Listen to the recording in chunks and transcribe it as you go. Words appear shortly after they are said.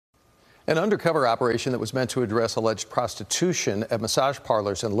An undercover operation that was meant to address alleged prostitution at massage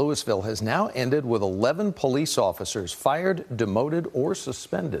parlors in Lewisville has now ended with 11 police officers fired, demoted, or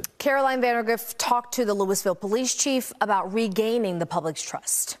suspended. Caroline Vandergriff talked to the Lewisville police chief about regaining the public's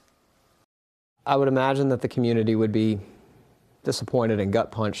trust. I would imagine that the community would be disappointed and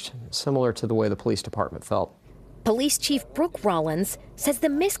gut punched, similar to the way the police department felt. Police Chief Brooke Rollins says the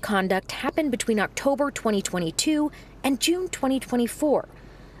misconduct happened between October 2022 and June 2024.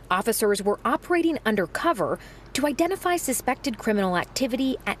 Officers were operating undercover to identify suspected criminal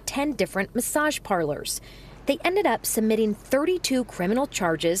activity at 10 different massage parlors. They ended up submitting 32 criminal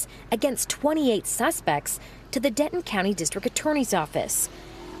charges against 28 suspects to the Denton County District Attorney's Office.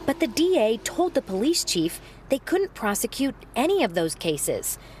 But the DA told the police chief they couldn't prosecute any of those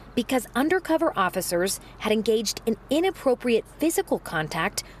cases because undercover officers had engaged in inappropriate physical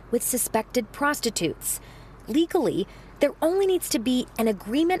contact with suspected prostitutes. Legally, there only needs to be an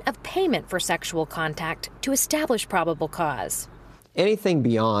agreement of payment for sexual contact to establish probable cause. Anything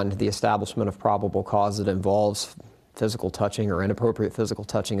beyond the establishment of probable cause that involves physical touching or inappropriate physical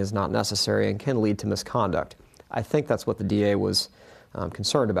touching is not necessary and can lead to misconduct. I think that's what the DA was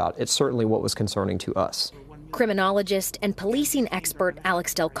concerned about. It's certainly what was concerning to us. Criminologist and policing expert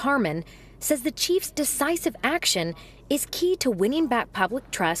Alex Del Carmen says the chief's decisive action is key to winning back public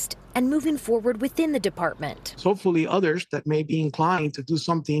trust and moving forward within the department. So hopefully others that may be inclined to do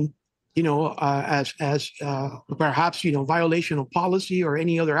something, as perhaps, violation of policy or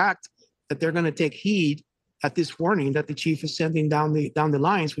any other act, that they're going to take heed at this warning that the chief is sending down the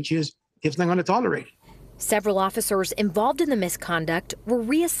lines, which is it's not going to tolerate it. Several officers involved in the misconduct were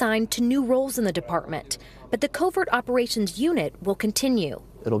reassigned to new roles in the department, but the covert operations unit will continue.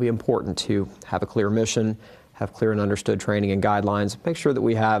 It'll be important to have a clear mission, have clear and understood training and guidelines, make sure that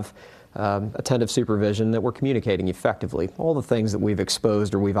we have attentive supervision, that we're communicating effectively, all the things that we've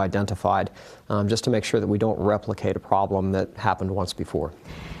exposed or we've identified, just to make sure that we don't replicate a problem that happened once before.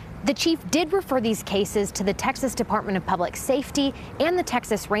 The chief did refer these cases to the Texas Department of Public Safety and the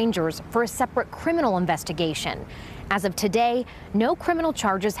Texas Rangers for a separate criminal investigation. As of today, no criminal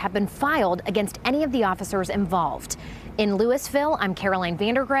charges have been filed against any of the officers involved. In Lewisville, I'm Caroline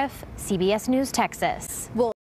Vandergriff, CBS News, Texas.